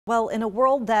Well, in a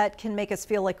world that can make us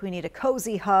feel like we need a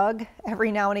cozy hug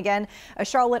every now and again, a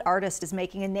Charlotte artist is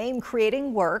making a name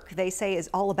creating work they say is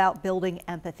all about building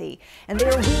empathy. And they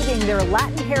are weaving their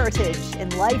Latin heritage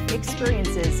and life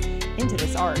experiences into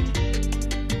this art.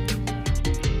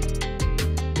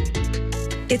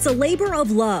 It's a labor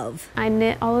of love. I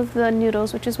knit all of the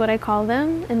noodles, which is what I call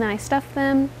them, and then I stuff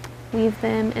them, weave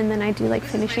them, and then I do like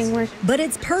finishing work. But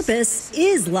its purpose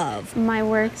is love. My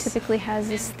work typically has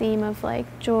this theme of like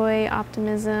joy,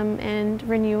 optimism, and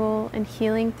renewal and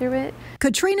healing through it.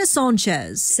 Katrina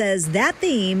Sánchez says that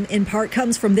theme in part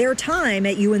comes from their time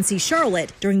at UNC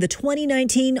Charlotte during the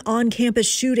 2019 on-campus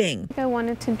shooting. I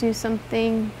wanted to do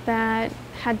something that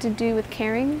had to do with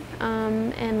caring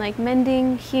and like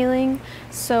mending, healing,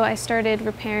 so I started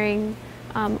repairing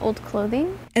old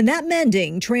clothing. And that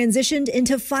mending transitioned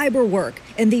into fiber work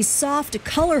and these soft,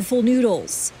 colorful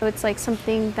noodles. So it's like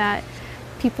something that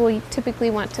people typically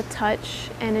want to touch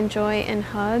and enjoy and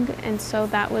hug, and so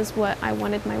that was what I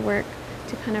wanted my work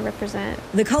to kind of represent.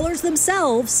 The colors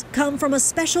themselves come from a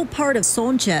special part of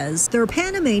Sánchez, their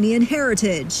Panamanian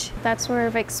heritage. That's where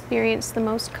I've experienced the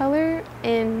most color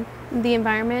in the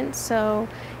environment, so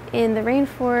in the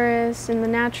rainforest, in the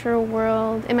natural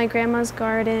world, in my grandma's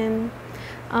garden,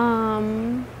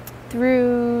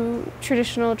 through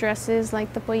traditional dresses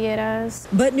like the polleras.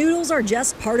 But noodles are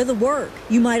just part of the work.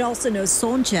 You might also know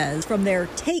Sánchez from their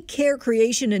Take Care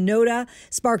creation in Noda,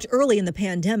 sparked early in the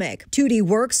pandemic. 2D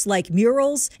works like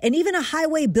murals and even a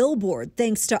highway billboard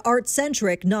thanks to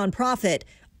art-centric nonprofit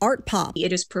Art Pop.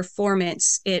 It is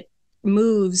performance. It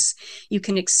moves. You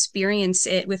can experience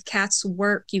it. With Kat's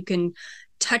work, you can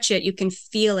touch it, you can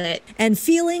feel it. And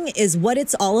feeling is what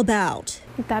it's all about.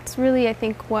 That's really, I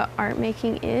think, what art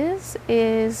making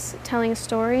is telling a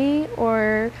story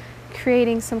or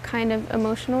creating some kind of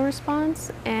emotional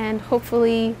response and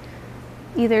hopefully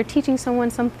either teaching someone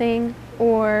something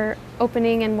or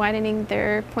opening and widening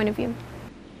their point of view.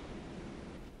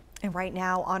 And right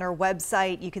now on our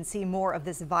website, you can see more of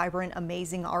this vibrant,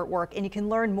 amazing artwork, and you can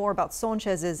learn more about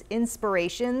Sánchez's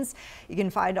inspirations. You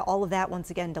can find all of that once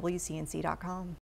again, WCNC.com.